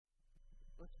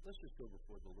Let's just go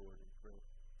before the Lord and pray.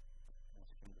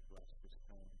 Ask Him to bless this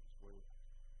time, His word.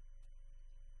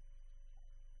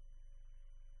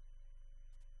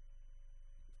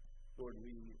 Lord,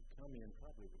 we come in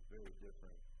probably with very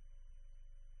different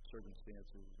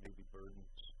circumstances, maybe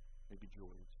burdens, maybe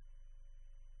joys.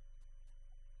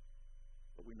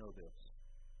 But we know this.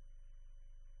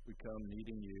 We come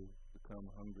needing you, we come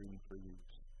hungering for you,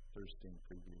 thirsting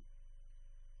for you.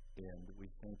 And we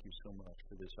thank you so much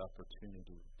for this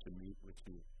opportunity to meet with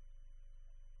you.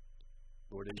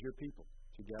 Lord, as your people,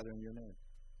 to gather in your name,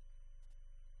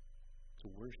 to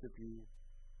worship you,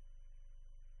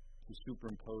 to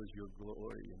superimpose your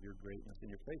glory and your greatness and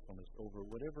your faithfulness over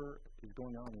whatever is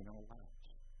going on in our lives.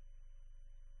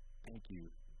 Thank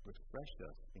you. Refresh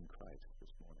us in Christ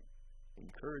this morning.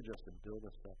 Encourage us and build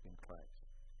us up in Christ.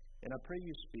 And I pray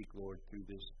you speak, Lord, through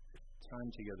this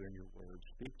time together in your word.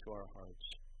 Speak to our hearts.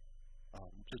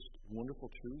 Just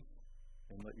wonderful truth,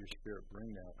 and let your Spirit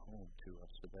bring that home to us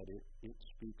so that it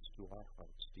speaks to our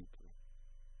hearts deeply.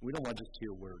 We don't want just to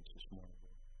hear words this morning.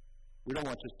 We don't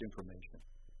want just information.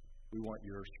 We want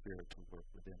your Spirit to work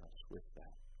within us with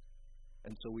that.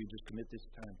 And so we just commit this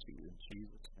time to you in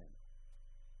Jesus' name.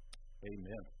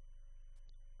 Amen.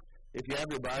 If you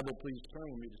have your Bible, please turn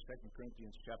with me to 2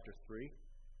 Corinthians chapter 3.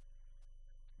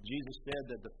 Jesus said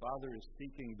that the Father is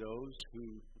seeking those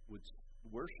who would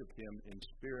worship Him in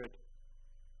spirit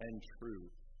and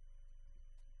truth.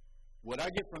 What I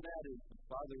get from that is the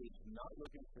Father is not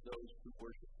looking for those who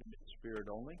worship Him in spirit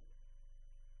only.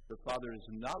 The Father is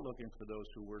not looking for those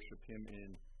who worship Him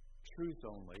in truth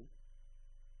only,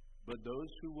 but those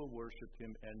who will worship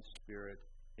Him in spirit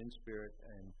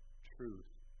and truth.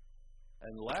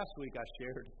 And last week I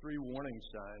shared 3 warning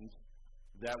signs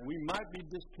that we might be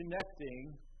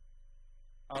disconnecting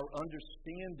our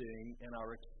understanding and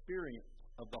our experience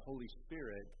of the Holy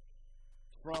Spirit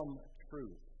from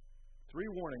truth. 3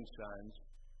 warning signs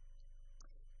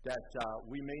that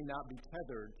we may not be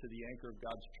tethered to the anchor of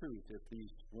God's truth if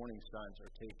these warning signs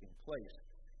are taking place.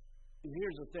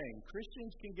 Here's the thing.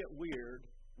 Christians can get weird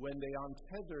when they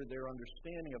untether their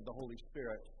understanding of the Holy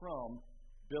Spirit from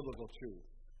biblical truth.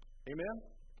 Amen?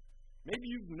 Maybe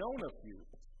you've known a few.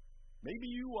 Maybe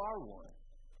you are one.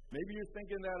 Maybe you're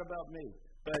thinking that about me.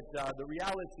 But the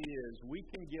reality is we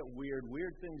can get weird.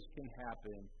 Weird things can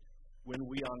happen when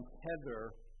we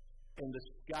untether and the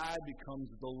sky becomes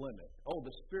the limit. Oh,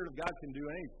 the Spirit of God can do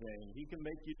anything. He can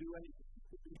make you do anything. He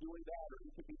could be doing that or he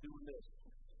could be doing this.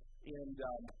 And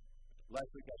last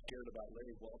week I shared about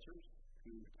Larry Walters,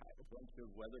 who tied a bunch of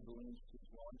weather balloons to his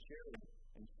lawn chair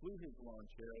and flew his lawn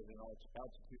chair at an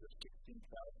altitude of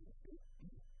 16,000 feet.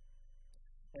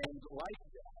 And like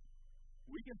that,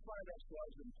 we can find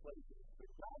ourselves in places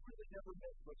that God really never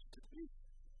meant for us to be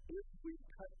if we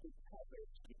cut the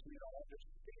habits between our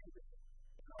understanding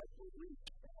and our belief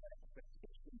and our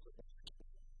expectations of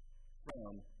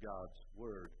from God's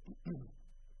Word.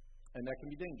 And that can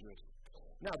be dangerous.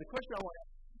 Now, the question I want to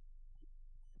ask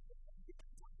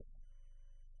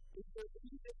is there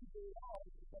anything wrong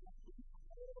with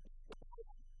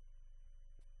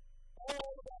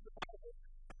all about the Bible?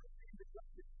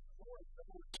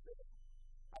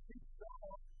 I think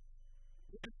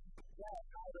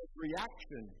out of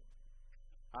reaction.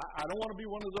 I don't want to be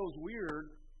one of those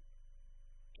weird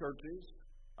churches.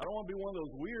 I don't want to be one of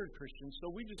those weird Christians. So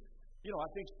we just, I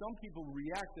think some people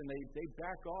react and they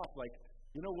back off like,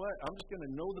 you know what, I'm just going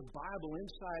to know the Bible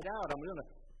inside out.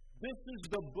 This is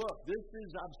the book.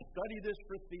 I've studied this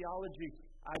for theology.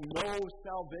 I know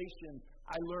salvation.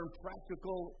 I learn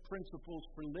practical principles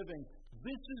for living.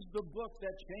 This is the book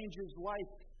that changes life.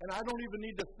 And I don't even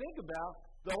need to think about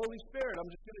the Holy Spirit.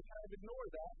 I'm just going to kind of ignore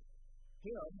that.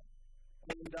 Him.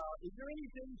 And is there any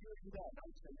danger in that? I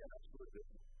would say, yeah, absolutely.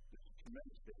 There's a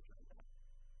tremendous danger in that.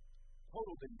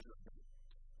 Total danger in that.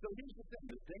 So here's the thing.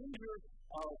 The danger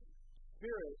of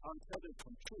spirit untethered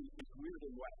from truth is weird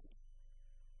and wacky.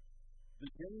 The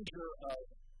danger of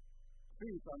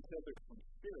truth untethered from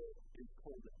spirit is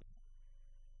cold and dead.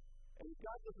 And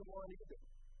God doesn't want either.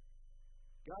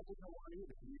 God doesn't want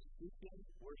either. He's seeking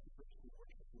worshipers who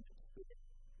worship Him in spirit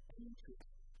and in truth.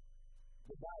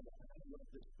 The Bible, I love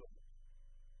this book.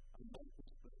 I love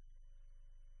this book.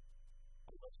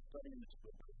 I love studying this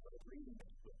book. I love reading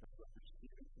this book. I love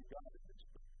receiving from God in this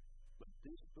book. But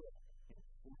this book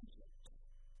informs us.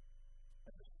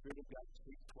 And the Spirit of God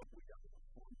takes what we have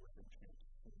informed with and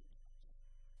transforms us.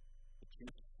 The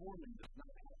transforming does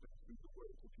not happen through the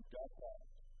words that you got that.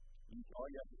 All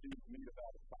you have to do is meet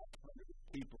about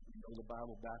 500 people who know the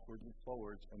Bible backwards and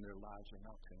forwards, and their lives are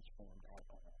not transformed at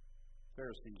all.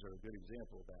 Pharisees are a good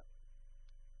example of that.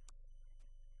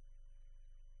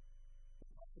 The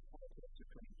Apostle Paul tells the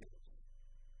Corinthians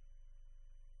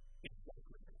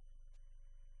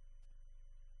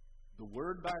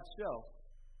word by itself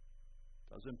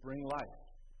doesn't bring life.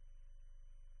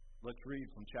 Let's read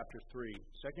from chapter 3.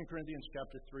 2 Corinthians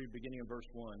chapter 3, beginning in verse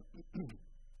 1.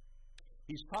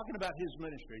 He's talking about his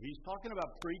ministry. He's talking about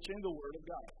preaching the Word of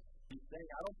God. He's saying,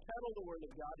 I don't peddle the Word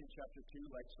of God in chapter 2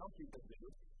 like some people do.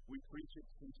 We preach it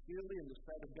sincerely in the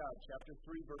sight of God. Chapter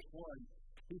 3, verse 1.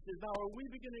 He says, now are we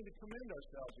beginning to commend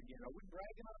ourselves again? Are we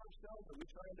bragging on ourselves? Are we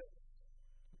trying to,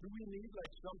 do we need,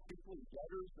 like some people,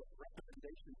 letters of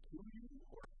recommendation to you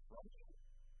or from you?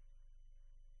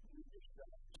 You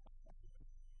yourselves.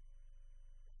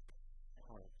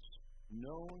 Hearts,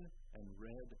 known and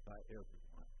read by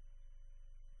everyone.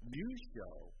 You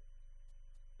show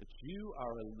that you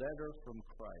are a letter from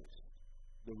Christ,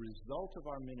 the result of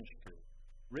our ministry,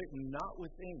 written not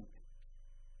with ink,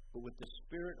 but with the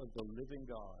Spirit of the living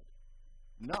God,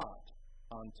 not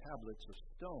on tablets of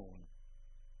stone,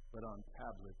 but on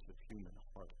tablets of human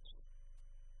hearts.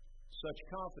 Such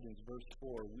confidence, verse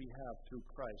 4, we have through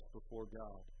Christ before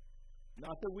God.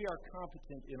 Not that we are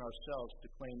competent in ourselves to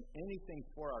claim anything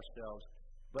for ourselves,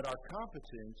 but our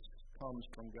competence comes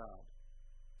from God.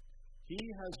 He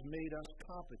has made us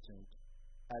competent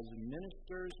as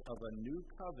ministers of a new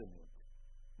covenant,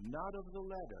 not of the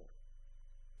letter,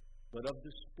 but of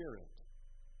the Spirit.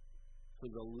 For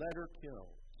the letter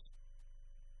kills,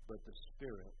 but the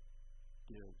Spirit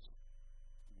gives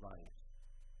life.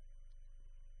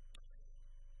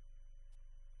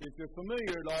 If you're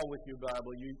familiar at all with your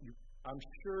Bible, I'm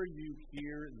sure you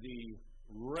hear the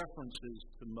references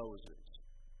to Moses.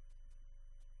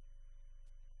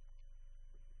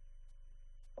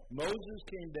 Moses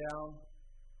came down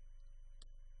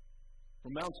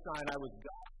from Mount Sinai with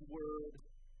God's Word,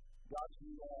 God's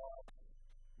law,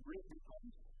 written on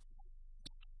stone.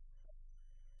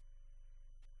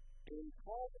 And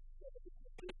Paul said in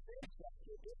the same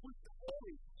chapter, it was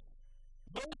glorious.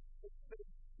 Moses'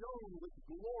 face shone with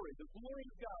glory. The glory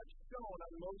of God shone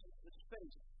on Moses'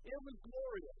 face. It was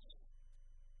glorious.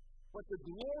 But the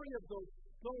glory of those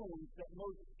stones that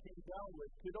Moses came down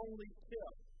with could only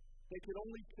kill. They could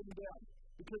only condemn,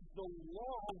 because the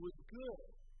law was good,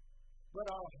 but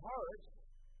our hearts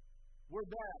were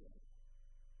bad.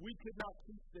 We could not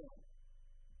keep them.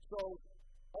 So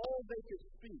all they could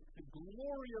speak, the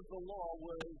glory of the law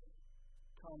was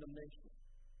condemnation.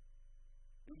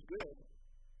 It was good,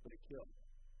 but it killed.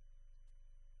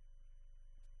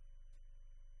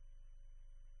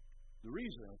 The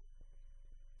reason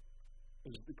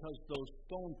is because those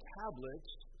stone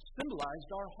tablets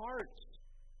symbolized our hearts.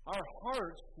 Our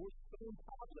hearts were stone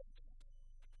tablets.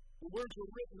 The words were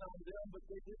written on them, but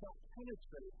they did not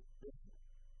penetrate them.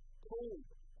 Cold,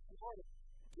 hard,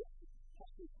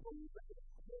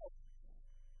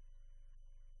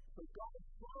 so God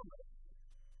promised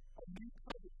a new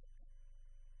covenant.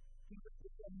 He was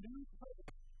a new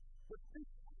covenant. But this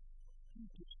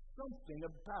teaches something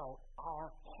about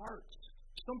our hearts.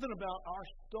 Something about our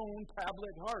stone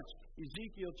tablet hearts.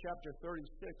 Ezekiel chapter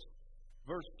 36.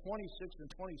 Verse 26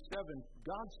 and 27,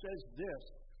 God says this,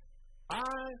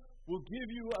 I will give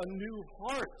you a new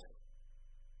heart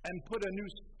and put a new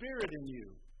spirit in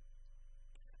you.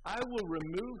 I will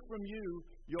remove from you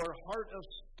your heart of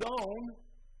stone,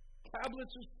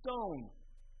 tablets of stone,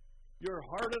 your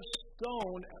heart of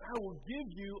stone, and I will give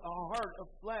you a heart of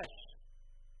flesh.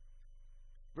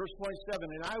 Verse 27,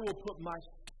 and I will put my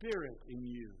spirit in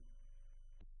you.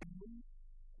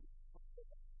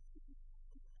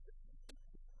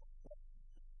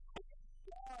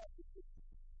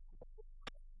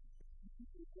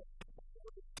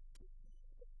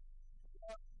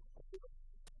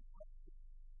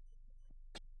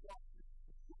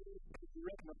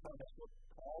 Written upon us. What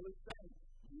Paul is saying,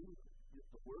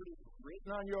 the word is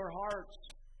written on your hearts.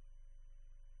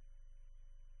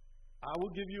 I will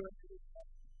give you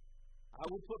I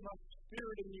will put my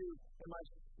spirit in you, and my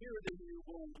spirit in you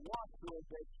will walk through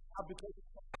it. Because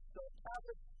it's so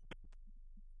habit,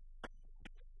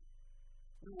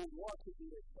 you will walk in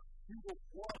it. You will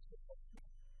walk in it.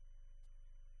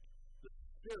 The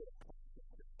spirit.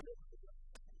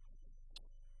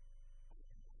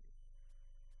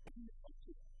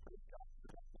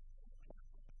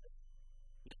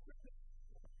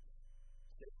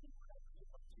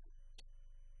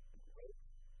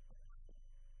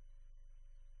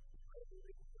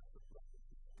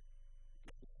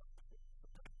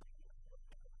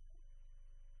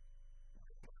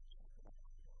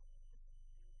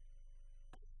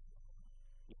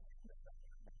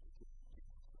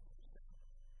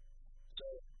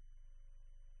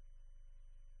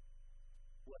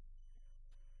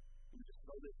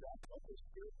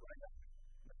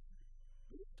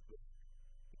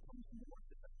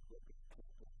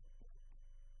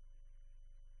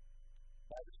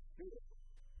 by the Spirit.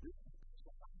 The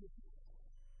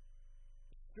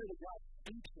Spirit of God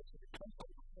speaks us, and it comes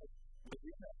alive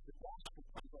within us. The gospel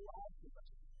comes alive to us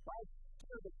by the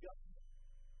Spirit of God.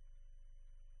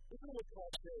 Listen to what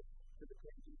Paul says to the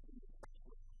Corinthians in the first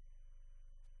verse.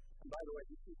 And by the way,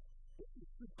 this is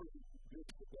super good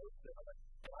for those that are like,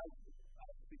 I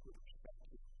speak with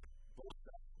respect to both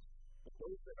sides. But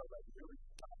those that are like really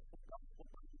gospel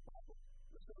by the Bible,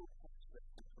 listen to what Paul says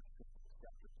in 1 Corinthians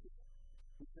chapter 2.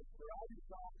 He says, "For I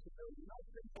resolved to know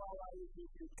nothing while I was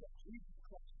with you, but Jesus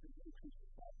Christ and you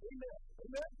crucified." Amen.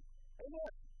 Amen.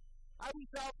 Amen. I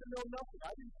resolved to know nothing.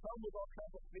 I didn't come with all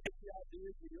kinds of fancy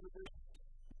ideas, the universe,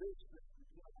 this,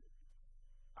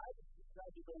 I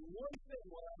decided to know one thing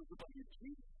while I was with you,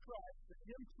 Jesus Christ and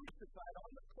Him crucified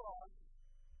on the cross.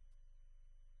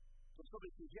 So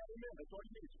somebody says, yeah, amen, that's all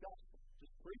you need is gospel.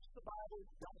 Just preach the Bible,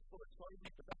 gospel, that's all you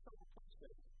need. But that's not what Paul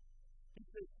says. He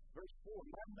says, verse 4,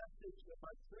 "My message and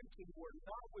my preaching were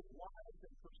not with wise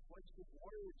and persuasive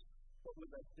words, but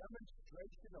with a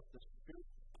demonstration of the Spirit,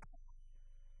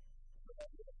 so that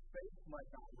your faith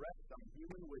might not rest on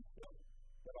human wisdom,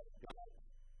 but on God's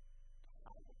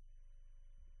power."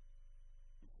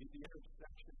 You see the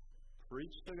intersection?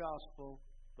 Preach the gospel,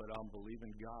 but I'm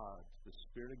believing God, the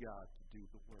Spirit of God, to do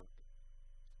the work.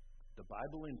 The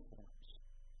Bible informs,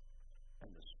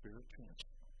 and the Spirit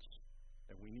transforms.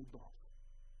 And we need both.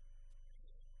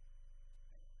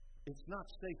 It's not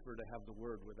safer to have the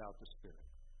Word without the Spirit.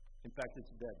 In fact, it's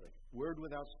deadly. Word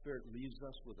without Spirit leaves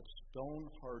us with a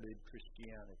stone-hearted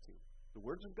Christianity. The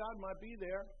words of God might be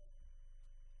there,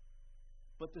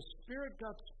 but the Spirit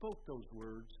God spoke those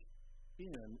words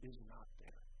in is not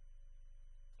there.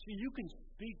 See, you can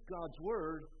speak God's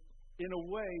Word in a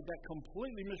way that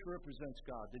completely misrepresents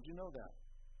God. Did you know that?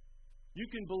 You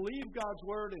can believe God's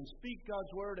Word and speak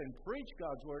God's Word and preach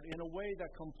God's Word in a way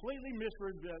that completely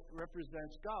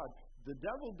misrepresents God. The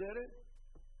devil did it.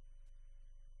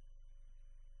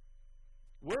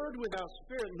 Word without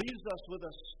Spirit leaves us with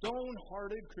a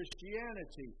stone-hearted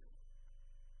Christianity.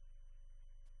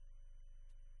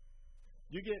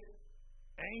 You get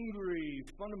angry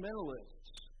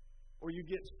fundamentalists, or you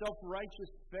get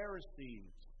self-righteous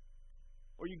Pharisees,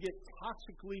 or you get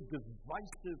toxically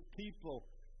divisive people,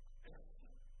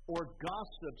 or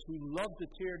gossips who love to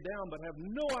tear down but have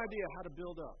no idea how to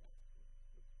build up.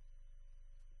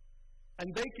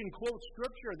 And they can quote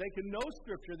Scripture, they can know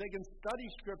Scripture, they can study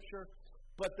Scripture,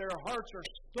 but their hearts are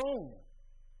stone.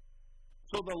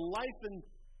 So the life and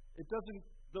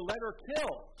the letter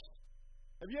kills.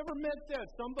 Have you ever met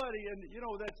somebody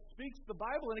that speaks the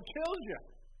Bible and it kills you?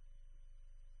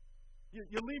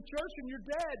 You leave church and you're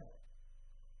dead.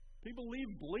 People leave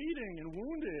bleeding and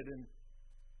wounded, and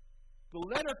the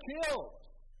letter kills.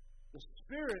 The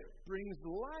Spirit brings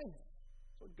life.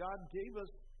 So God gave us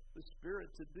the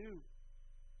Spirit to do.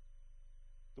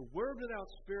 The Word without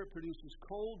Spirit produces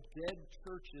cold, dead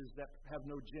churches that have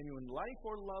no genuine life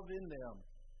or love in them.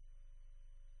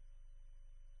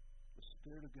 The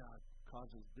Spirit of God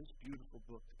causes this beautiful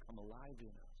book to come alive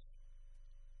in us,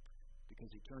 because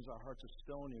He turns our hearts of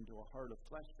stone into a heart of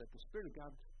flesh that the Spirit of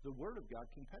God, the Word of God,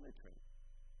 can penetrate.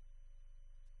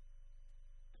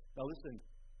 Now listen,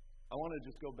 I want to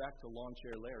just go back to Lawn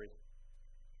Chair Larry,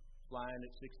 flying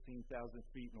at 16,000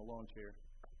 feet in a lawn chair.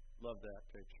 Love that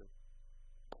picture.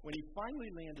 When he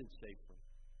finally landed safely,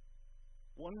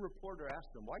 one reporter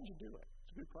asked him, "Why'd you do it?"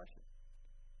 It's a good question.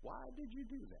 Why did you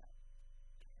do that?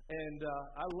 And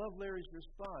I love Larry's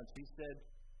response. He said,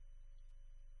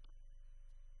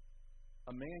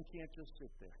 "A man can't just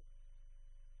sit there."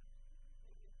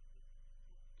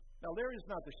 Now, Larry's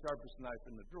not the sharpest knife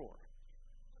in the drawer,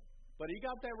 but he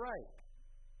got that right.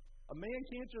 A man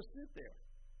can't just sit there.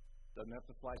 Doesn't have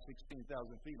to fly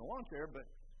 16,000 feet in a lawn chair, but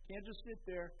can't just sit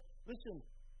there. Listen,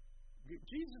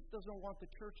 Jesus doesn't want the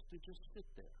church to just sit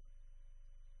there.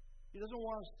 He doesn't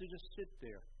want us to just sit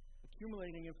there,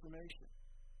 accumulating information,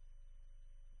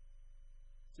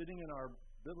 sitting in our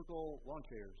biblical lawn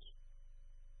chairs.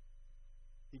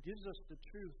 He gives us the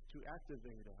truth to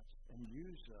activate us and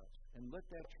use us, and let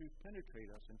that truth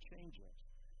penetrate us and change us,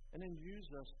 and then use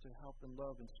us to help and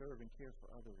love and serve and care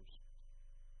for others.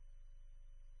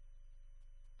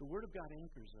 The Word of God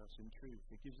anchors us in truth.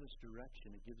 It gives us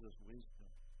direction. It gives us wisdom.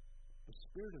 The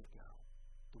Spirit of God,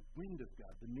 the wind of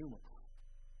God, the pneuma,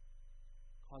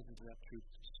 causes that truth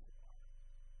to soar.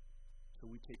 So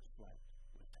we take flight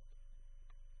with it.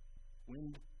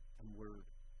 Wind and Word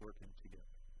working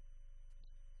together.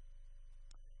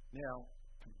 Now,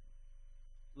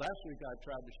 last week I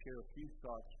tried to share a few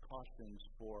thoughts, cautions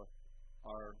for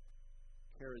our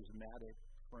charismatic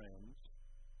friends.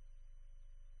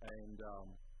 And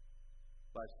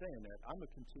by saying that, I'm a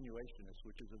continuationist,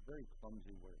 which is a very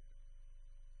clumsy word.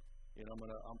 And I'm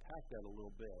going to unpack that a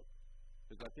little bit,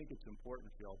 because I think it's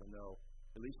important for y'all to know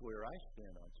at least where I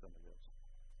stand on some of this.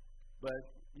 But,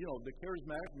 the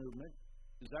charismatic movement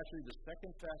is actually the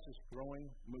second fastest growing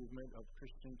movement of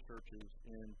Christian churches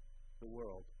in the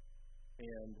world.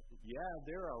 And,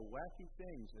 there are wacky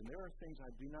things, and there are things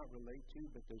I do not relate to,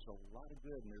 but there's a lot of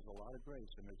good, and there's a lot of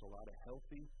grace, and there's a lot of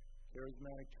healthy,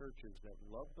 charismatic churches that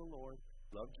love the Lord,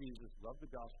 love Jesus, love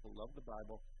the gospel, love the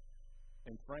Bible,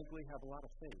 and frankly have a lot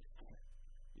of faith.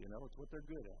 It's what they're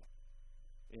good at.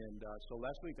 And so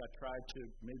last week I tried to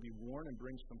maybe warn and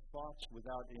bring some thoughts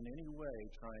without in any way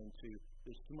trying to,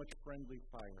 there's too much friendly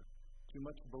fire, too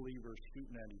much believers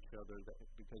shooting at each other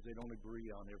because they don't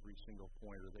agree on every single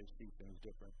point or they see things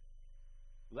different.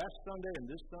 Last Sunday and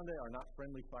this Sunday are not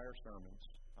friendly fire sermons.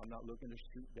 I'm not looking to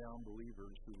shoot down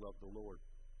believers who love the Lord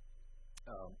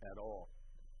at all.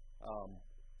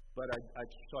 But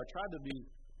I tried to be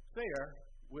fair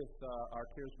with our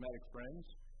charismatic friends.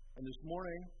 And this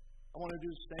morning, I want to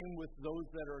do the same with those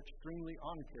that are extremely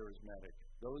uncharismatic,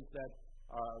 those that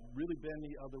really bend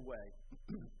the other way.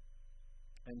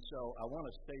 And so I want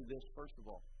to say this first of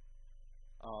all.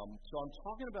 So I'm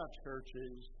talking about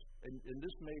churches, and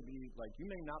this may be, you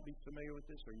may not be familiar with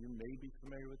this, or you may be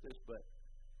familiar with this, but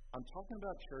I'm talking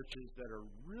about churches that are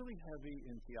really heavy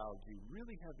in theology,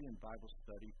 really heavy in Bible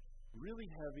study, really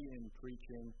heavy in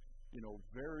preaching,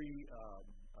 very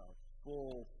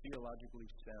full,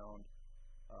 theologically sound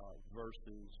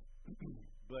verses,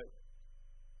 but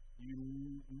you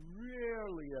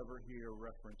rarely ever hear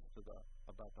reference to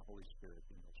about the Holy Spirit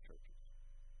in those churches.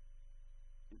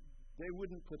 They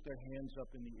wouldn't put their hands up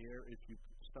in the air if you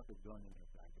stuck a gun in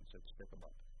their back and said, "Stick them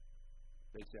up."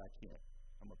 They say, "I can't.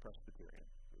 I'm a Presbyterian."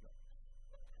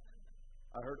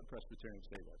 I heard a Presbyterian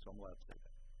say that, so I'm allowed to say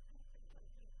that.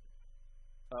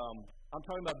 I'm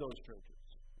talking about those churches.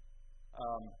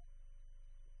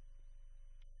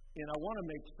 And I want to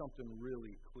make something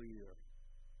really clear.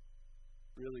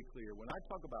 Really clear. When I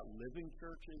talk about living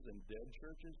churches and dead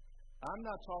churches, I'm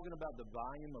not talking about the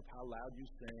volume of how loud you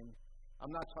sing.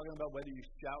 I'm not talking about whether you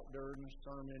shout during a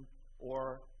sermon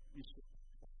or you.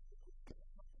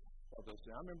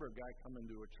 I remember a guy coming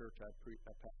to a church I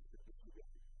pastored,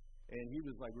 and he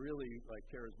was really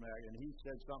charismatic, and he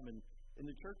said something, and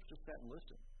the church just sat and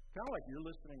listened, kind of like you're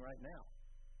listening right now.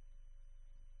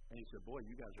 And he said, "Boy,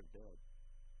 you guys are dead."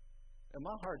 And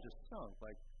my heart just sunk.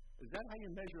 Is that how you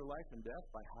measure life and death?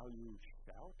 By how you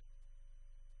shout?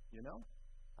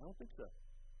 I don't think so.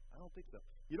 I don't think so.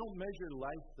 You don't measure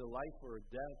the life or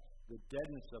death, the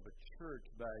deadness of a church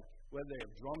by whether they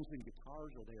have drums and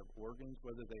guitars or they have organs,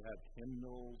 whether they have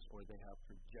hymnals or they have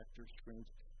projector screens,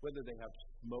 whether they have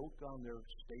smoke on their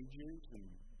stages and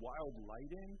wild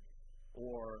lighting,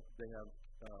 or they have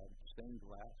stained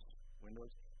glass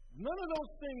windows. None of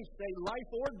those things say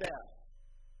life or death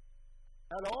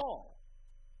at all.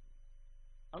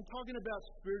 I'm talking about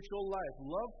spiritual life,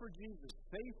 love for Jesus,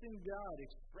 faith in God,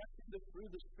 expressing it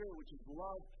through the Spirit, which is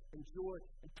love and joy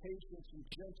and patience and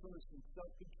gentleness and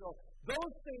self-control.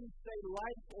 Those things say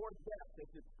life or death.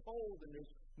 If it's cold and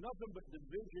there's nothing but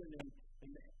division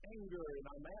and anger and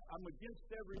I'm against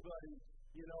everybody,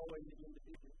 and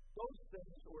those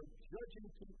things, or judging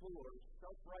people or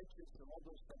self-righteous and all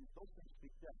those things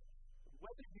speak death.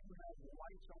 Whether you have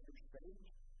lights on your stage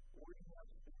or you have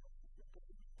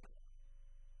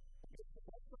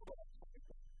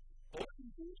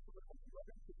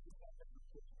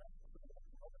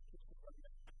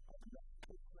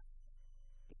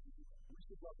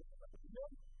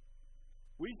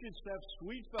we should have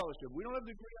sweet fellowship. We don't have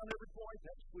to agree on every point.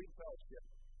 That's sweet fellowship.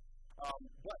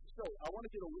 So I want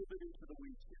to get a little bit into the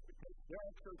weeds here, because there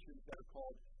are churches that are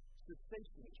called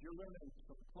cessationists. You're learning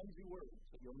some clumsy words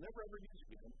that you'll never ever use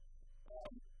again.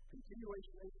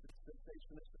 Continuationists,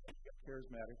 cessationists, and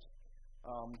charismatics.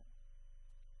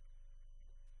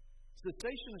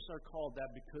 Cessationists are called that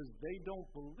because they don't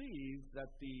believe that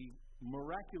the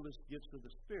miraculous gifts of the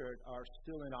Spirit are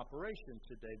still in operation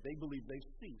today. They believe they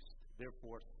ceased.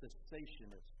 Therefore,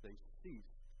 cessationists, they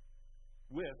ceased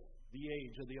with the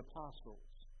age of the apostles.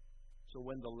 So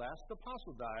when the last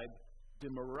apostle died, the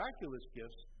miraculous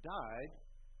gifts died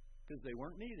because they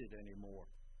weren't needed anymore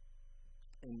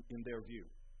in their view.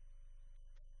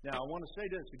 Now, I want to say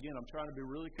this again. I'm trying to be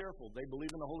really careful. They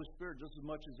believe in the Holy Spirit just as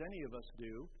much as any of us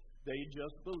do. They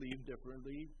just believe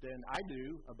differently than I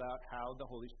do about how the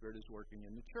Holy Spirit is working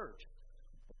in the church.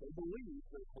 They believe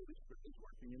that the Holy Spirit is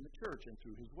working in the church and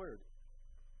through His Word.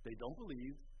 They don't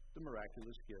believe the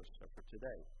miraculous gifts are for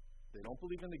today. They don't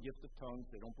believe in the gift of tongues.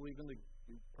 They don't believe in the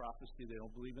prophecy. They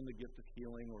don't believe in the gift of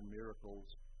healing or miracles.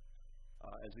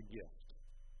 as a gift.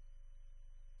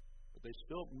 But they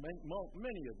still,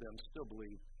 many of them still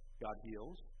believe God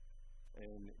heals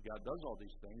and God does all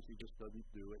these things. He just doesn't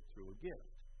do it through a gift.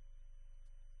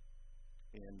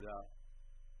 And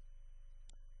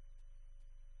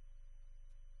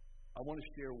I want to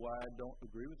share why I don't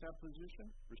agree with that position,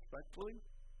 respectfully.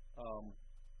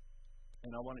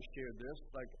 And I want to share this,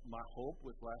 like my hope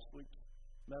with last week's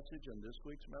message and this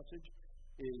week's message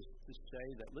is to say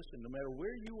that, listen, no matter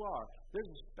where you are, there's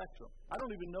a spectrum. I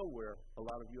don't even know where a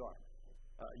lot of you are.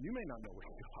 You may not know where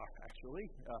you are, actually.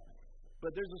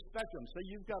 But there's a spectrum. So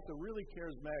you've got the really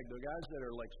charismatic, the guys that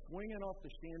are like swinging off the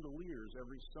chandeliers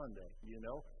every Sunday, you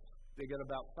know. They get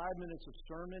about 5 minutes of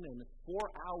sermon and 4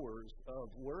 hours of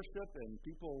worship and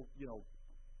people, you know,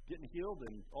 getting healed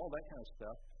and all that kind of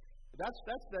stuff. That's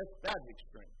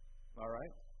extreme, all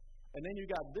right? And then you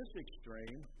got this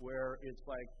extreme where it's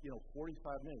like, you know,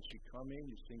 45 minutes. You come in,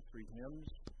 you sing 3 hymns,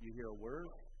 you hear a word,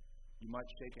 you might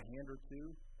shake a hand or two,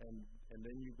 and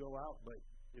then you go out. But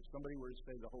if somebody were to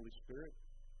say the Holy Spirit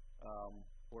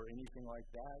or anything like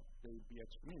that, they'd be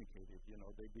excommunicated. You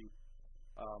know, they'd be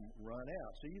run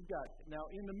out. So you've got, now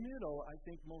in the middle, I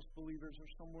think most believers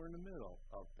are somewhere in the middle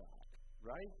of that,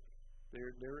 right?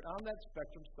 They're on that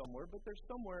spectrum somewhere, but they're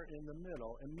somewhere in the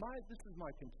middle. And this is my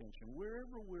contention.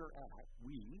 Wherever we're at,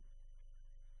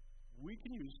 we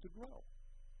can use to grow.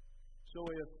 So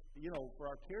if, you know,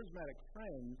 for our charismatic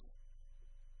friends,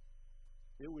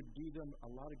 it would do them a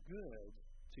lot of good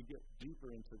to get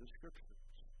deeper into the Scriptures,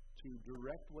 to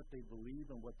direct what they believe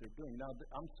and what they're doing. Now,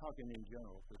 I'm talking in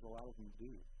general, because a lot of them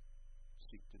do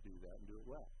seek to do that and do it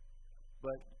well.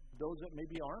 But those that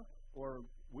maybe aren't, or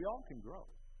we all can grow.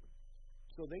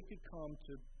 So they could come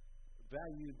to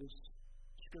value the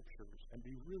Scriptures and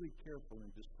be really careful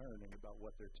and discerning about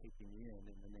what they're taking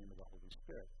in the name of the Holy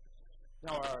Spirit.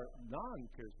 Now, our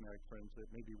non-charismatic friends that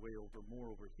may be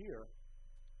more over here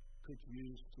could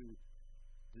use to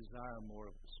desire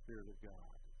more of the Spirit of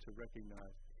God, to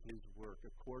recognize His work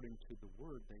according to the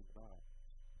Word they love.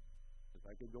 Because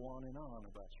I could go on and on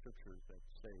about Scriptures that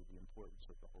say the importance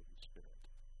of the Holy Spirit,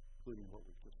 including what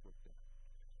we've just looked at.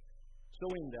 So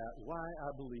in that, why I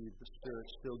believe the Spirit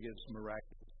still gives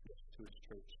miraculous gifts to His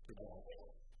church today.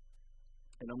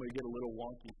 And I'm going to get a little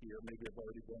wonky here. Maybe I've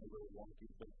already been a little wonky,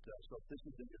 but so if this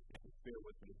isn't your thing, bear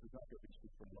with me. This is not going to be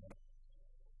super long.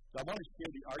 So I want to share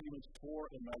the arguments for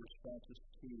and my responses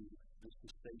to the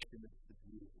cessation of the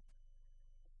view.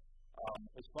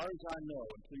 As far as I know,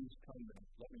 and please come and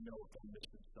let me know if I'm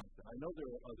missing something. I know there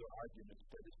are other arguments,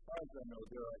 but as far as I know,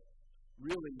 there are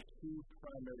really 2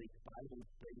 primary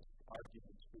Bible-based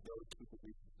arguments for those who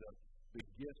believe that the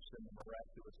gifts and the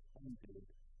miraculous ended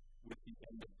with the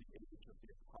end of the age of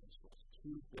the apostles.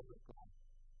 2 biblical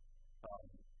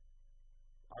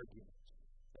arguments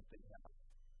that they have.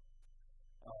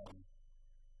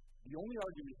 The only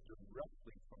argument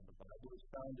directly from the Bible is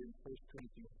found in 1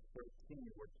 Corinthians 13,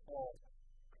 where Paul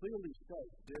clearly says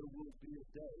there will be a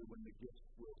day when the gifts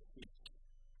will cease.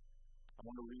 I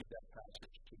want to read that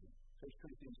passage to you. 1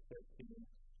 Corinthians 13,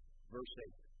 verse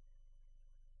 8.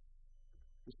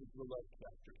 This is the love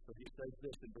chapter. So he says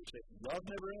this in verse 8. Love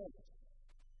never ends.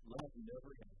 Love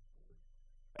never ends.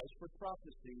 As for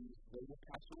prophecies, they will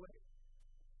pass away.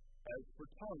 As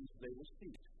for tongues, they will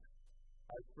cease.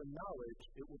 As for knowledge,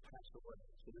 it will pass away.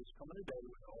 So there's coming a day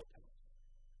when all pass.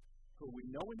 For we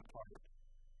know in part,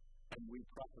 and we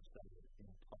prophesy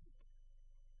in part.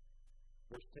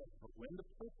 Verse 10. But when the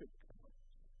perfect comes,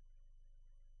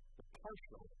 the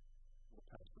partial will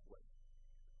pass away.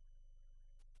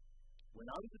 When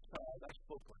I was a child, I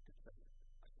spoke like a child.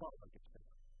 I thought like a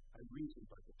child. I reasoned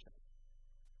like a child.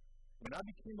 When I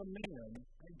became a man,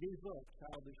 I gave up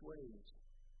childish ways.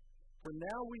 For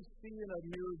now we see in a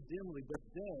mirror dimly, but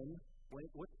then,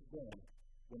 what's then?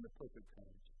 When the perfect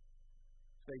comes,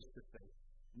 face to face.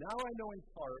 Now I know in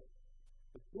part,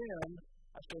 but then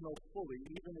I shall know fully,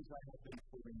 even as I have been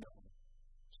fully known.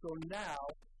 So now,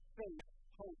 faith,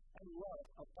 hope, and love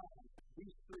abound,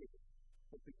 these 3.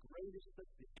 But the greatest of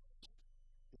these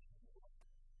is love.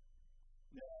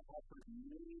 Now I've offered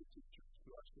many teachers to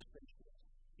our cessationists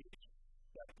teach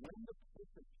that when the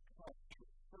perfect comes,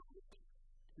 refers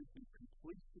to the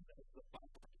completion of the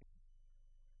Bible.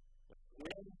 But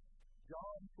when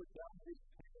John put down his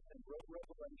pen and wrote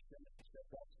Revelation, he said,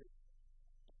 that's it.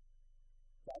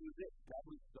 That was it. That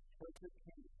was the perfect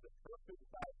case, the perfect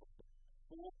Bible. The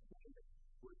full canon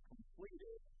was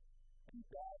completed, and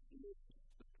that is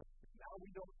the perfect. Now we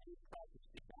don't need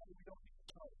prophecy. Now we don't need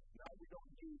tongues. Now we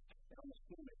don't need, and I'm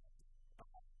assuming,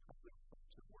 public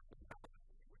folks are working out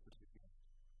with this again.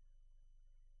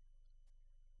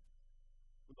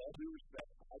 With all due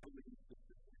respect, I believe this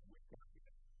is we've got to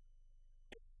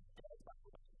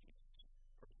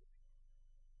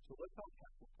So let's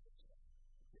unpack what Paul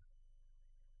says.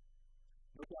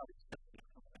 No doubt it's not the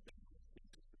question at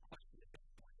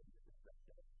that point is that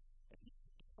day. And he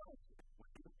defines it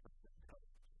when the person comes.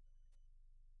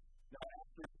 Now,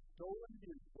 after going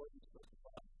into what he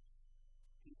specifies,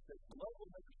 he says, love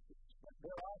will never cease. But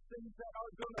there are things that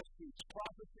are going to cease.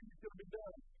 Prophecy is going to be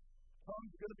done. Tongue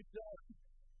is going to be done.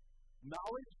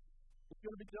 Knowledge is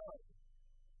going to be done.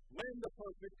 When the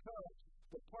perfect comes,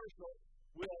 the partial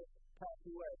will pass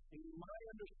away. In my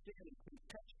understanding,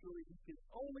 contextually, he can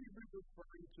only be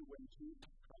referring to when Jesus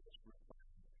Christ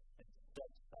returns and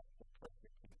sets up the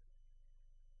perfect kingdom.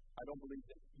 I don't believe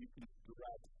that you can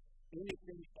derive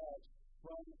anything else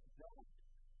from that,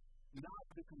 not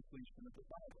the completion of the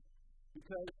Bible.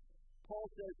 Because Paul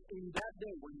says, in that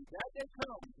day, when that day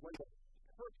comes, when the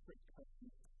perfect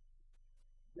comes,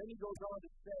 then he goes on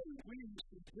to say, we who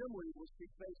see dimly will see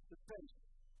face to face.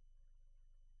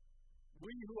 We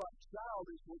who are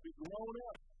childish will be grown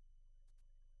up.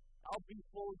 I'll be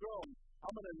full grown.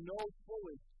 I'm going to know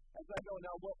fully as I go.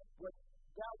 Now, what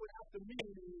that would have to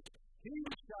mean is, he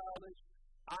was childish,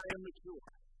 I am mature.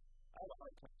 I have a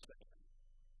hard time saying that.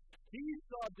 He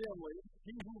saw dimly,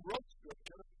 he who wrote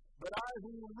Scripture, but I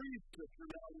who read Scripture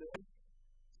now and then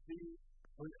see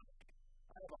clearly.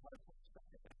 I have a hard time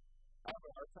saying that. I have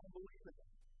a hard time believing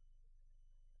that.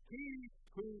 He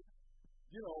who,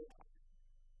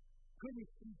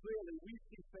 couldn't see clearly, we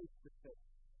see face to face.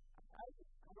 I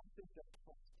don't think that's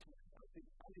Paul's point.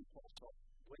 I think Paul saw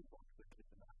way more clearly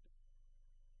than I did.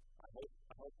 I hope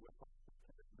we're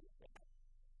that.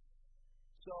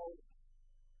 So,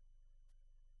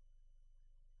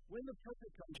 when the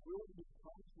perfect comes, we won't need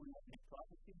promise, we won't need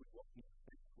prophecy, we won't need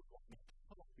faith, we won't need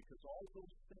hope, because all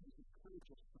those things encourage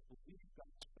us to believe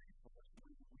God's faithfulness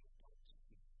when we don't see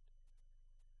it.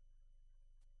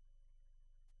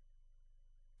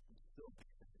 We still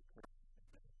need to encourage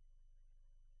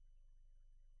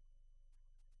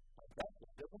Amen. That's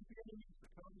it. There won't be any need for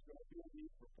tongues, there won't be any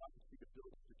need for prophecy to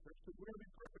build up the church, because we're going to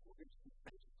be perfect, we're going to see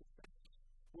face to face.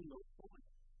 We'll know fully.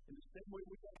 In the same way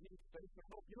we don't need faith and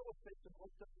hope. You know what faith and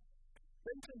hope does?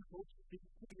 Faith and hope speak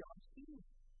to the unseen.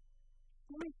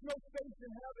 There is no faith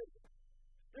in heaven.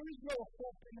 There is no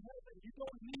hope in heaven. You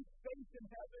don't need faith in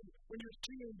heaven when you're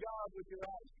seeing God with your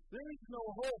eyes. There is no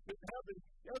hope in heaven.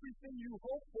 Everything you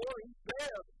hope for is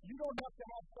there. You don't have to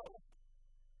have hope.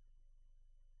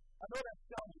 I know that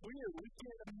sounds weird. We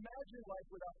can't imagine life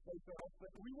without faith and hope,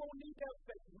 but we won't need that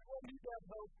faith. We won't need that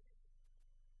hope.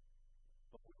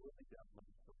 But we will need that love.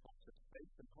 So Paul says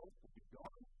faith and hope will be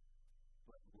gone,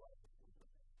 but love will remain.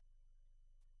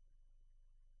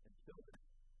 Until then,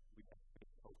 we have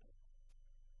faith, hope.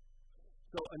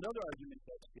 So another argument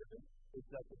that's given is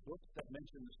that the books that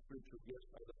mention the spiritual gifts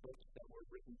are the books that were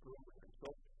written earlier. So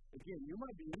again, you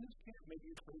might be in this camp, maybe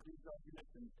you've heard these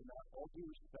arguments, and not all due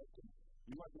respect, and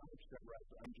you might not have said right,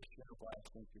 but I'm just sharing why I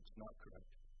think it's not correct.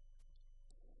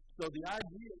 So the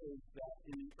idea is that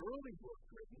in the early books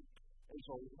written, there's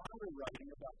a lot of writing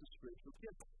about the spiritual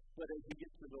gifts. But as you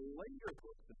get to the later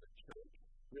books of the church,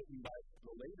 written by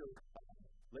the later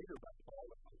by Paul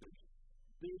and others,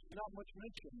 there's not much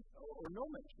mention, or no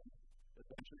mention,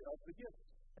 essentially, of the gifts.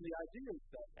 And the idea is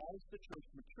that as the church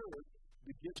matured,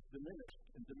 the gifts diminished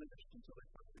and diminished until they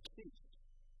finally ceased.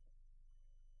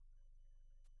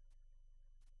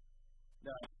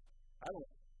 Now, I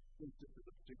don't think this is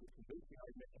a particularly convincing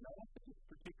argument, and I don't think it's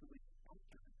particularly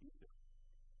accurate either.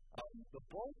 The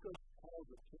bulk of Paul's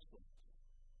epistles,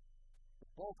 the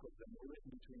bulk of them were written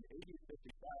between AD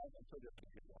 55 until their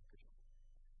period walkers.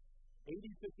 AD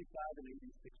 55 and AD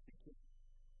 62.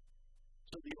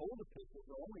 So the old epistles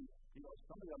are only,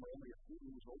 some of them are only a few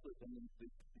years older than the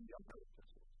younger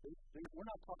epistles. We're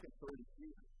not talking 30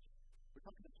 years. We're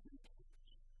talking a few years.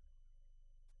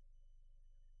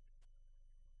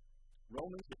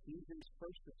 Romans, Ephesians,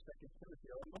 1st and 2nd Timothy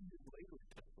are among his later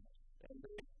epistles, and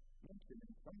they mention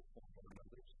in some form or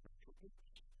another spiritual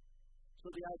gifts. So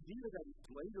the idea that his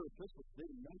later epistles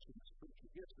didn't mention the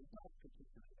spiritual gifts is not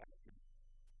particularly accurate.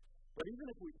 But even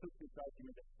if we took this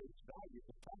argument at face value,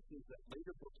 the fact is that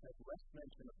later books have less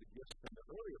mention of the gifts than the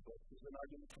earlier books is an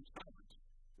argument from silence,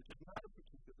 which is not a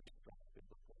particularly strong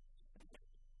biblical statement.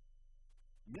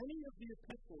 Many of the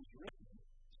epistles written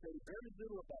say very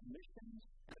little about missions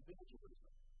and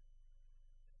evangelism.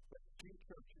 But few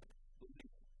churches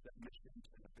believe that missions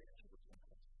and evangelism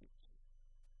have ceased.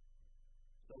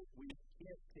 So we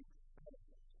can't take silence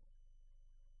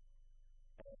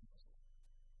as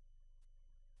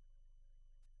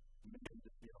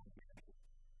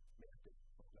mandate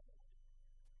from God.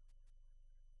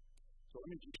 So let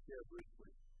me just share briefly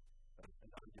an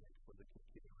argument for the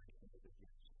continuation of the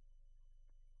gifts.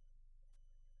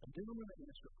 And then I'm going to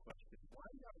answer a question. Why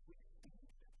are we seeing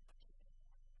that?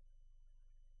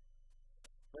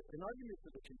 But an argument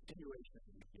for the continuation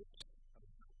of the gifts,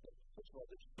 first of all,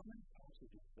 there's so many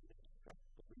passages that instruct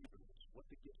believers what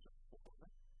the gifts are for.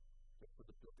 They're for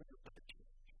the building of the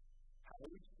church. How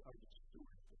are we stewards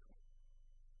of them?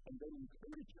 And they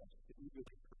encourage us to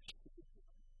eagerly pursue them.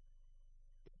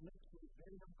 It makes me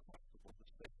very uncomfortable to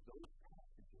say those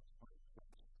passages aren't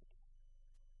close together.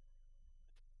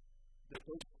 That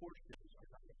those portions are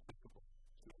not applicable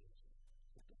to us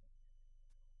today.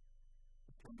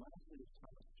 From last week's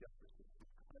Thomas Jefferson, who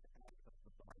cut out of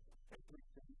the Bible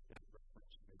everything that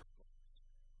referenced miracles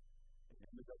and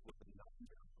ended up with a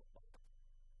non-miracle Bible.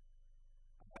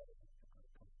 I am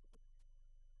uncomfortable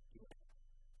doing that.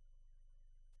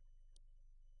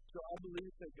 So I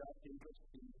believe that God gave us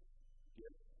these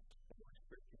gifts, and the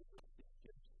Spirit gave us these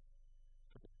gifts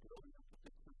for the building up of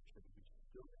the church, and we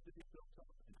still have to be built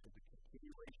up, and for the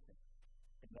continuation.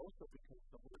 And also because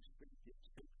the Holy Spirit gives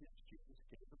gifts, Jesus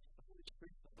gave us the Holy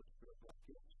Spirit, the Holy Spirit brought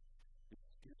gifts. These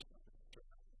gifts are to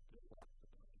serve and build up the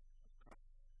body of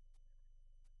Christ.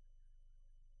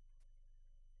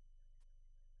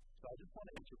 So I just want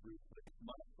to answer briefly.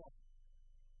 My thought,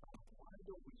 why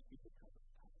don't we see the kind of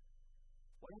time?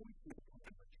 Why don't we see the kind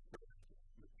of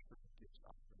mature gifts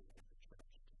operating in the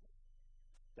church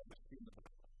today that we see in the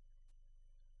Bible?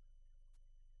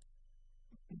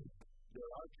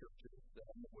 There are churches that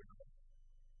I'm aware of.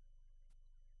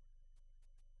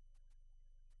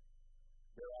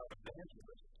 There are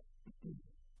evangelists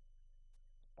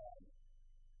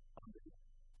on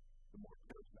the more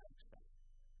charismatic side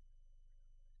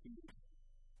who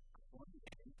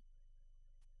claim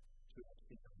to have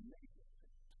seen amazing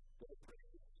things, that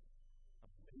raise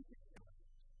amazing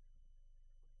healings,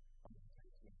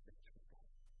 amazing things for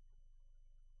God.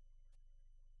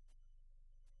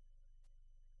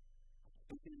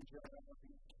 In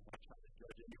generality, I'm not trying to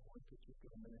judge any one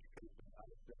particular ministry, but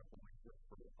I've been a believer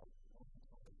for a long time,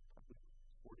 probably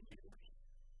 40 years.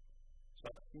 So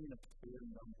I've seen a fair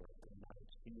number, and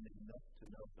I've seen enough to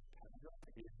know the pattern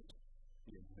is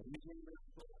the amazing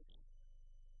miracles,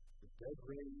 the dead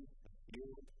raised, the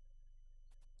healed,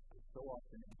 and so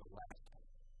often in the last time.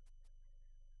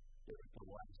 They're at the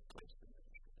last place in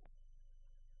ministry.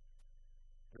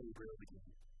 Very rarely is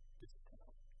it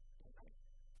out.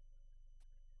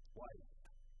 Why?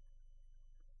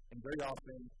 And very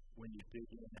often, when you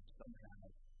dig in, and somehow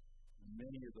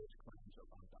many of those claims are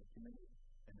undocumented,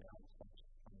 and they're on some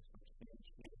stage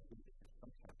here, and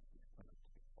sometimes it's false.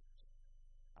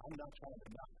 I'm not trying to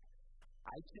knock.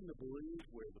 I tend to believe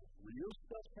where the real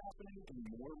stuff's happening in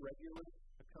more regular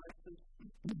occurrences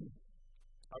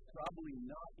are probably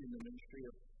not in the ministry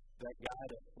of that guy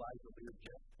that flies a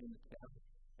Learjet into town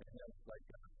and has like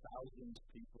thousands of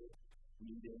people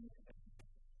meeting and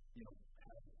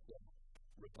have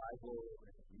revival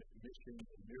and missions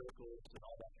and miracles and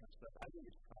all that kind of stuff. I think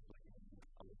it's probably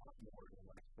a lot more in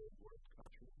like third world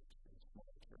countries and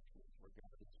small churches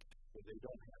where they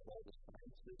don't have all the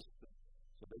sciences,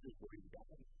 so they just believe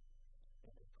God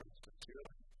and praise the Spirit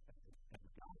and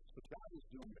God. So God is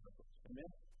doing miracles.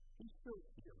 Amen? He's still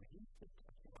healing. He's still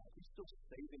touching lives. He's still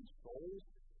saving souls.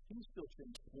 He's still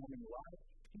transforming lives.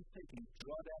 He's taking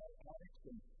drug addicts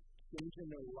and changing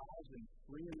their lives and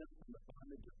freeing them from the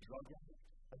bondage of drug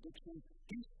addiction.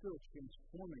 He's still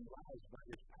transforming lives by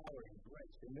His power and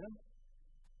grace. Amen?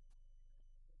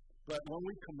 But when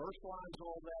we commercialize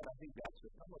all that, I think that's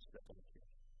it. I'm going to step back here.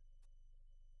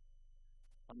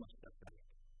 I'm going to step back.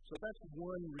 So that's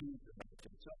one reason.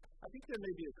 So I think there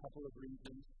may be a couple of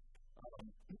reasons.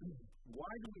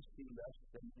 Why do we see less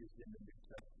than is in the New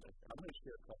Testament? I'm going to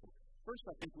share a couple. First,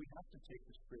 I think we have to take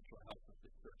the spiritual health of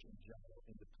the church in general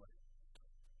into play.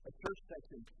 A church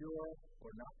that's impure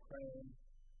or not praying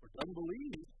or doesn't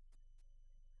believe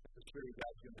that the Spirit of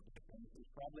God is going to do things is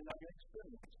probably not going to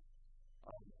experience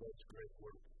God's great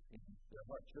work in their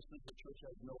heart. Just as the church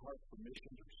has no heart for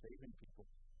missions or saving people,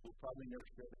 will probably never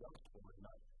share the gospel and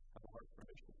not have a heart for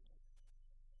missions.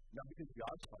 Not because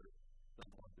God's heart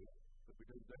doesn't want to do it, but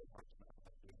because their heart's not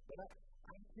want to do it. But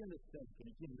I tend to think, and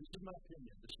again, this is my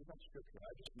opinion, this is not scripture,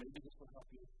 maybe this will help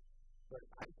you, but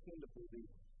I tend to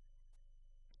believe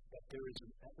that there is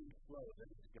an ebb and flow that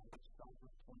is God's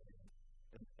sovereign plan,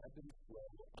 an ebb and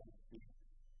flow of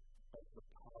the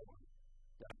power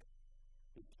that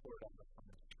is poured out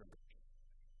upon His church,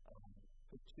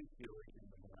 particularly in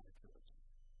the miraculous.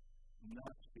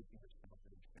 Not speaking of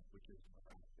salvation, which is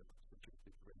miraculous, which is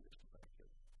the greatest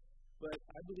miraculous. But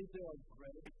I believe there are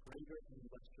greater and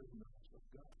lesser amounts of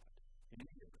God in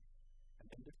here and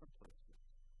in different places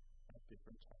at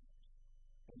different times.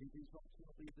 And it is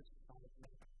ultimately the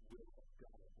sovereign will of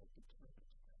God that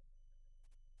determines that.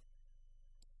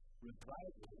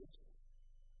 Revivals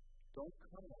don't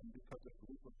come because a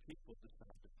group of people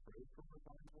decide to pray for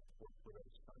revival or for a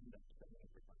Sunday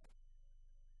revival.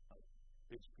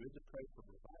 It's good to pray for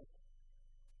revival.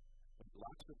 And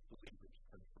lots of believers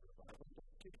pray for revival.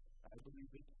 I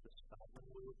believe it's the sovereign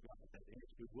will of God that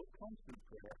it will come through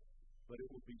prayer, but it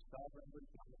will be sovereignly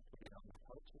put on the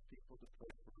hearts of people to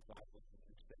pray for revival and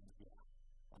to say, yeah,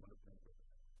 I'm going to pray for it.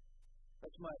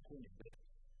 That's my opinion,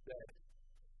 that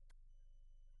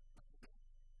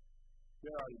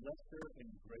there are lesser and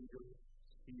greater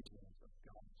seasons of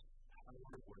God's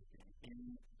power working in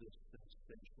this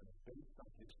dispensation based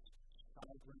on His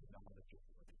sovereign knowledge of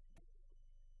what He does.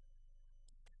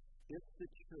 If the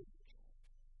church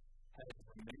has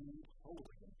remained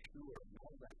holy and pure and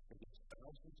all that for these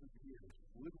thousands of years,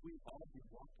 would we all be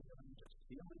walking around just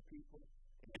healing people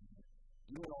and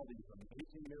doing all these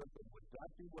amazing miracles? Would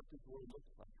that be what this world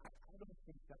looks like? I don't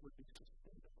think that would be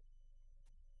sustainable.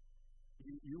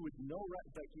 You would know right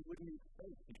back, you wouldn't need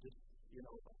faith. You just,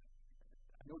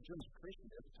 I know Jim's a Christian.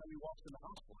 Every time he walks in the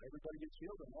hospital, everybody gets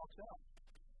healed and walks out.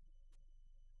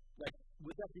 Like,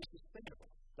 would that be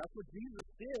sustainable? That's what Jesus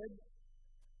did.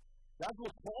 That's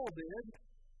what Paul did.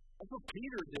 That's what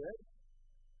Peter did.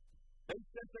 They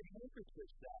sent their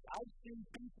handkerchiefs out. I've seen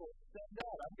people send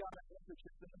out, I've got a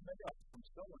handkerchief in the mail from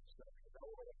so-and-so,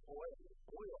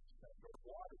 oil sent or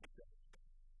water sent.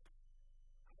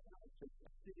 It's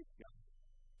a city of God.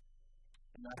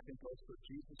 And I think also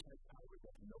Jesus had power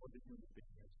that no other human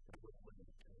being has ever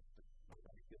limited to.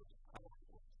 Nobody feels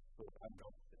powerful. So I know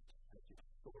that as the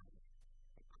authority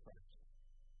of Christ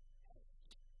has.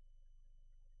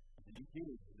 And He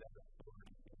gave that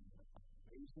authority in an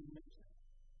amazing mission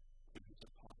to His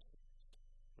apostles.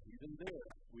 But even there,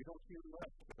 we don't hear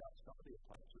much about some of the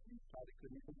apostles. We probably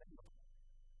couldn't even name them.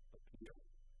 But Peter,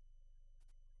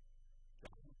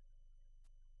 John,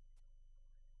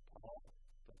 Paul,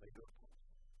 the later apostles,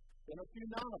 and a few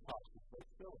non-apostles, like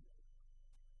Philip.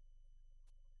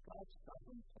 God's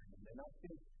sovereign plan. And I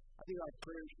think our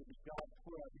prayer should be, God,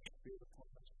 pour out your Spirit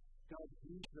upon us. God,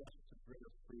 use us to bring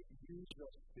us fruit. Use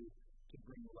us to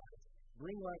bring life.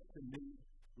 Bring life to me.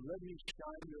 Let me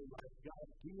shine your light. God,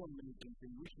 do amazing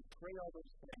things. We should pray all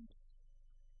those things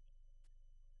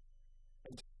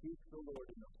and seek the Lord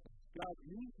in those things. God,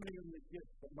 use me in the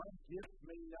gift, but my gift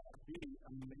may not be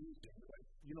amazing.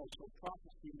 So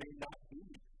prophecy may not be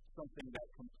something that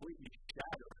completely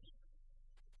shatters,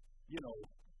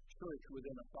 church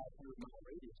within a 500-mile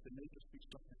radius. It may just be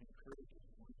something that encourages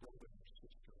one brother or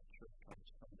sister in church on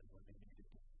Sunday when they need to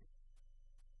get here.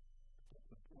 That's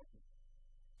important.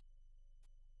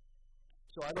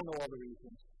 So I don't know all the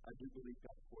reasons. I do believe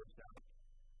God pours out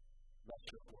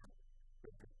lesser or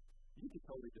greater. You can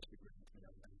totally disagree with me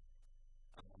on that.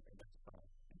 And that's fine.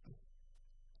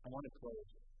 I want to close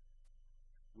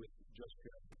with just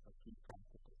a few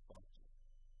practical thoughts.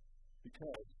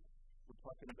 Because we're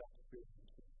talking about the Spirit.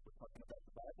 We're talking about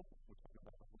the Bible. We're talking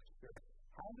about the Holy Spirit.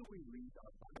 How do we read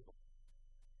our Bible?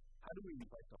 How do we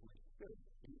invite the Holy Spirit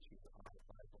into our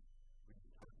Bible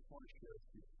reading? I just want to share a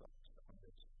few thoughts on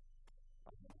this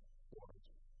for us.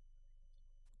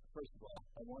 First of all,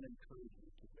 I want to encourage you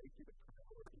to make it a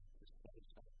priority to set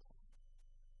aside time.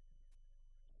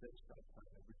 Set aside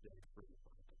time every day for your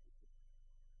Bible.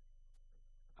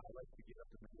 I like to get up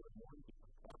in the middle of the morning, get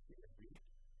my coffee, and read.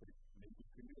 Maybe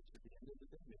 2 minutes at the end of the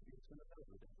day, maybe it's another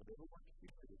day, whatever works for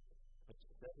you. But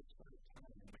set aside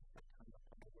time and make that time a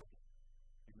priority.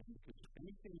 Because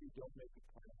anything you don't make a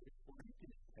priority for, you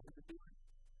can intend to do it,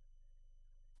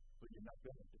 but you're not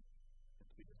going to do it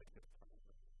until you make it a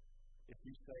priority. If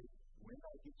you say, when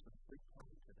I get some free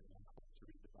time today, I'm going to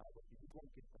read the Bible, you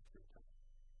won't get that free time.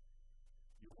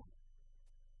 You won't.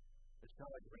 It's not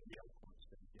like Randy Alcorn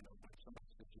said, when somebody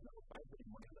says, if I have any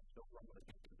money left over, I'm going to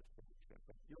give it to the church.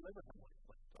 But you'll never have money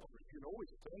left over. You can always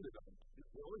spend it on it.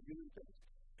 You'll always do things.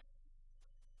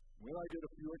 When I get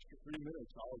a few extra 3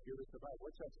 minutes, I'll give it to God.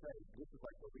 What's that saying? This is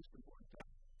like the least important time.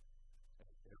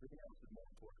 Everything else is more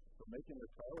important. So making a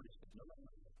priority says, no,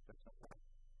 that's not right.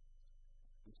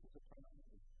 This is a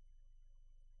priority.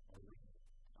 I'm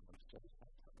going to set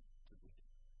aside time to read it.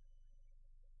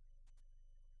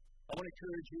 I want to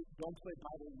encourage you, don't play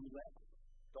Bible roulette.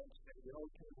 Don't say,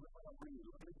 okay, what am I going to read?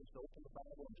 Let me just open the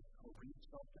Bible and just read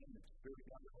something. And Spirit of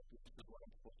God, this is what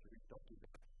I'm supposed to read. Don't do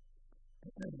that.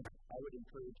 I would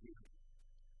encourage you,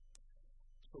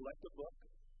 select a book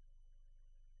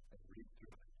and read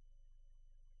through it.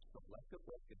 Select a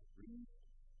book and read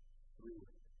through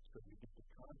it. So you get the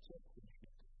concept and you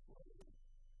get the flow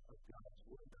of God's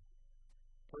Word.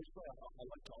 Personally, I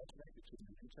like to alternate between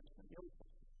the New Testament and the Old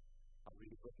Testament. I'll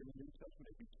read a book in the New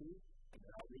Testament, maybe two, and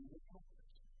then I'll read the Old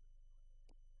Testament.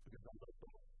 Because I love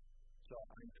both. So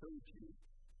I encourage you,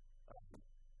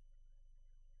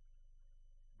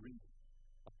 read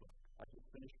a book. I just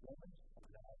finished Romans, and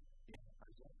now in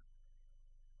Isaiah.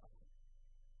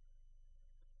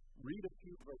 Read a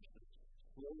few verses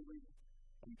slowly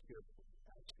and carefully,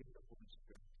 asking the Holy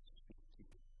Spirit to speak to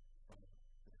you from them.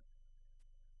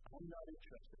 I'm not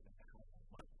interested in how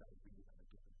much I read on a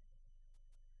given day.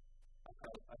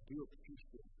 I do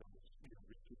appreciate those, read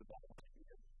through the Bible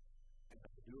together. And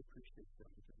I do appreciate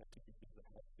them because I think it gives a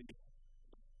healthy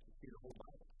to see the whole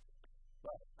Bible.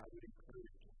 But I would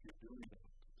encourage, if you're doing that,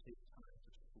 to take time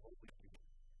to slowly read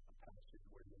a passage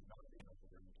where you're not in a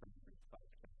word in terms of read 5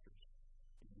 chapters.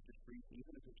 And you just read,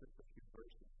 even if it's just a few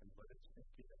verses, and let it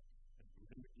sink in, and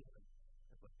read them again,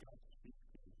 and let God speak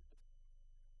to you.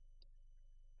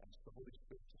 Ask the Holy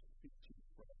Spirit to speak to you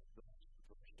from those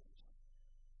verses.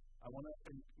 I want to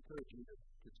encourage you to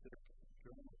consider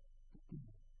journaling.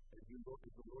 As you look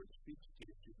as the Lord speaks to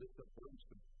you, you lift up words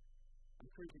to Him. I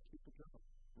encourage you to keep a journal.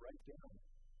 Write down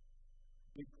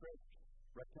big prayers.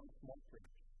 Write down small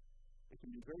prayers. It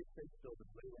can be very faith-filled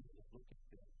and later on to look at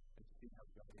them and see how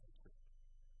God answered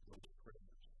those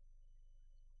prayers.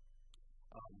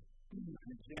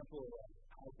 An example of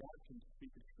how God can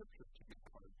speak a scripture to your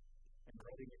heart and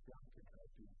writing it down can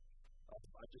help you.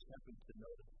 I just happened to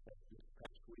notice that this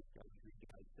past week I was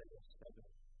reading Isaiah 7,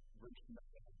 verse 9.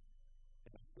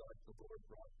 And I feel like the Lord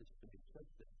brought this to me. It says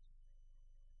this: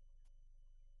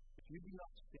 if you do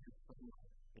not stand firm in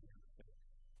your faith,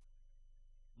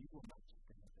 you will not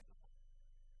stand at all.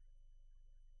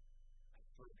 At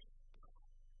first,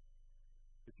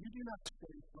 if you do not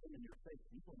stand firm in your faith,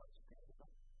 you will not stand at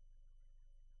all.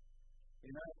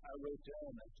 And I wrote down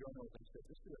in that journal and said,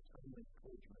 this is a timely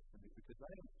encouragement for me because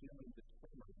I am feeling the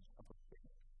tremors of a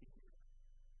faith fear.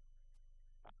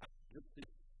 Just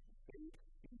this faith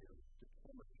fear, the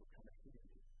tremors are kind of hitting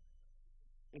me.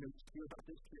 And it's fear about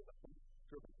this, fear about that,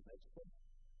 fear about the next thing.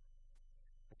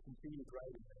 I continued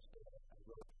writing this, and I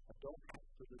wrote, I don't have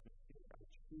to live in fear. I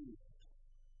choose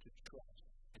to trust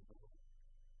in the Lord.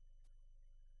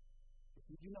 If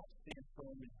you do not stand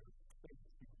firm in your faith,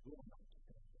 you will not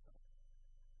stand firm.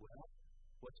 Well,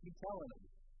 what's he telling them?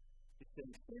 He's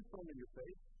saying, stand firm in your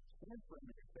faith,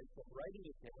 but writing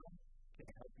it down can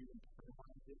help you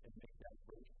internalize it and make that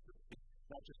verse perfect.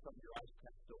 Not just something your eyes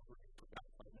passed over and forgot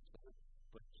 5 minutes later,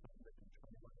 but something that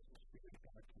internalizes the Spirit of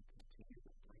God can continue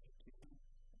to bring it to you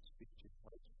and speak to your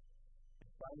heart. And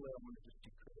finally, I want to just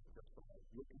encourage us all.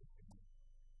 Look in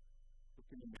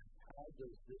the mirror. How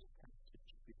does this passage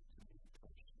speak to me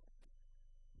personally?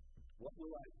 What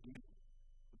will I do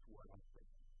with what I'm thinking?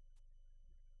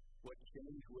 What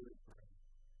change will it bring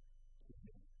to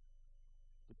me?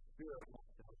 The Spirit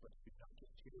wants to help us be not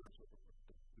just hearers of the word,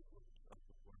 but doers of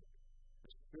the word. The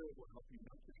Spirit will help you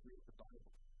not just read the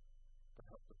Bible, but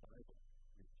help the Bible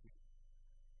read you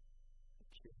and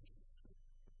change you through it.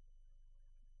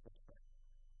 Let's pray.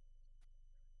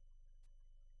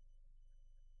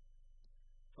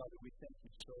 Father, we thank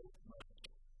you so much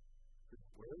for the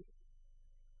word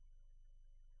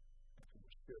and for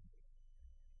your Spirit.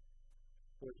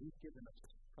 Lord, you've given us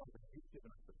amazing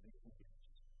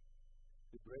gifts.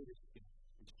 The greatest gift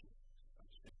is Jesus, our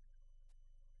Savior.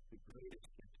 The greatest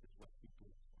gift is what He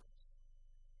did for us.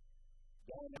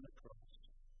 Dying on the cross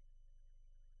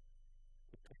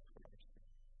to pay for our sin,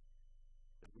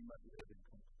 that we might live in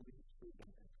complete freedom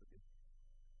and forgiveness.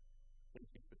 Thank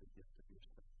you for the gift of your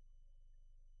Son.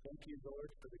 Thank you, Lord,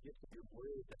 for the gift of your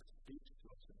word that speaks to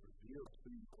us and reveals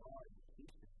who you are and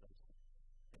teaches us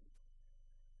and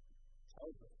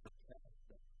tells us the path,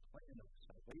 the plan of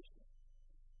salvation.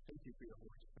 Thank you for your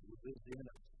Holy Spirit who lives in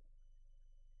us,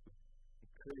 who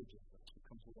encourages us, who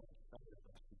comes alongside of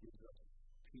us, who gives us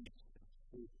peace and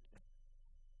fruit and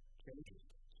changes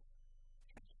us,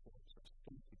 transforms us.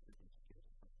 Thank you for these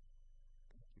gifts.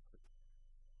 Thank you for them.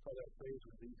 Father, I pray as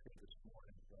we leave here this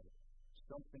morning that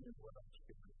something in what I'm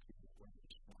sharing to you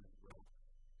this morning will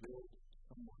build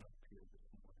someone up here this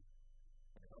morning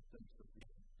and help them to be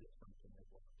different than they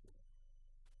walk to.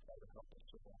 Father, help us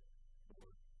to walk,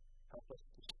 Lord. Help us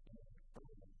to stand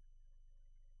firm